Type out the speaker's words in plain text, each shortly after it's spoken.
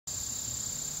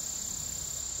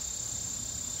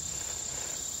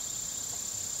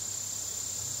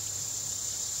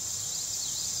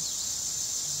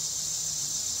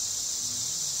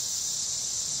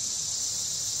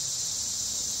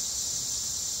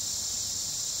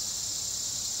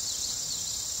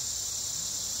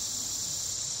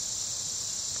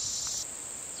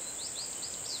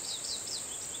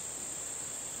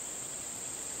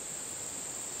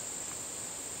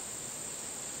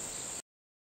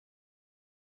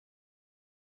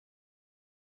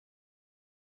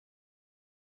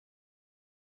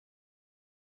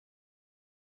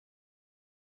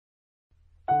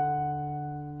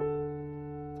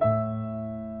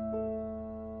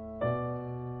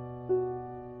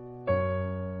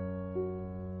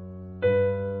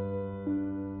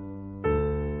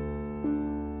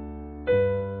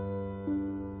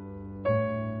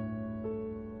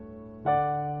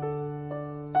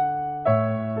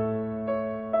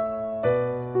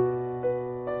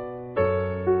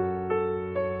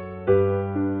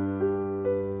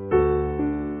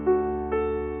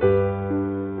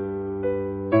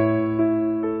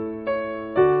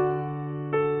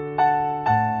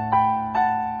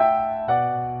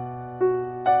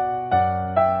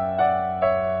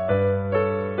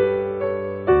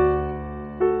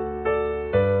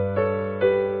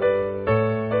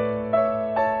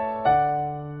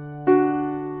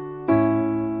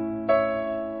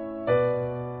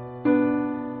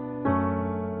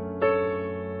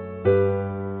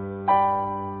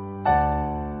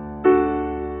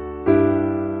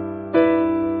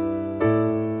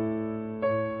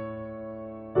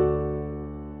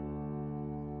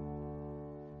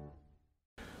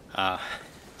Uh,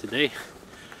 Today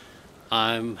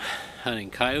I'm hunting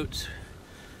coyotes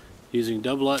using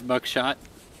double-aught buckshot,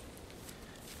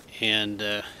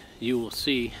 and you will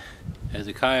see, as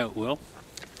a coyote will,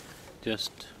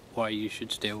 just why you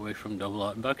should stay away from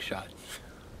double-aught buckshot.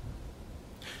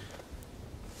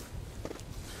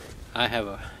 I have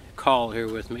a call here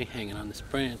with me hanging on this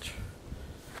branch.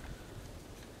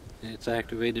 It's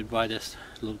activated by this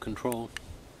little control.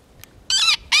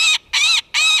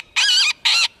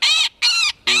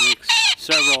 It makes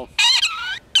several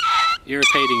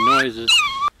irritating noises.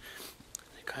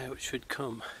 The coyote should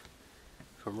come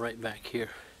from right back here.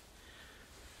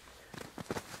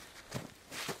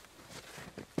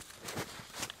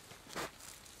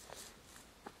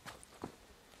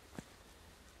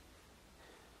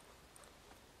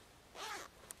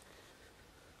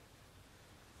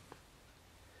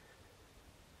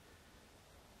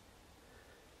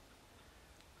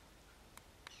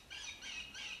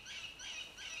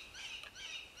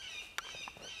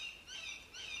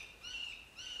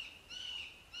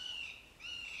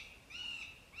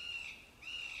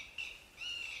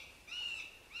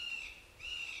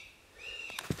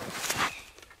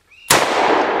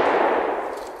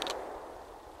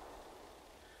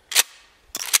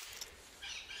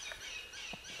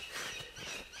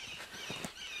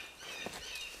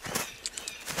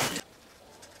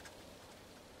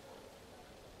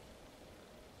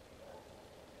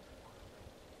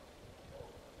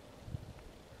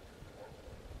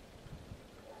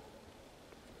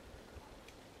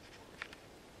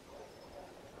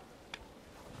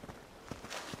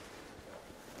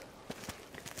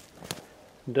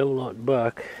 Double-aught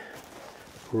buck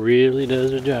really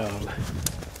does a job.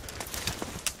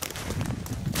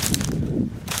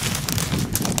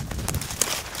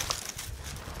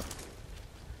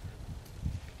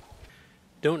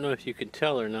 Don't know if you can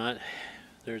tell or not.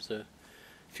 There's a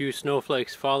few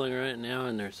snowflakes falling right now,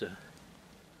 and there's a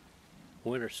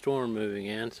winter storm moving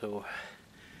in, so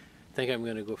I think I'm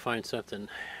going to go find something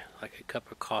like a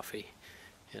cup of coffee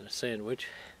and a sandwich,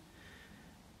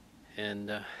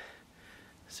 and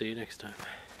see you next time.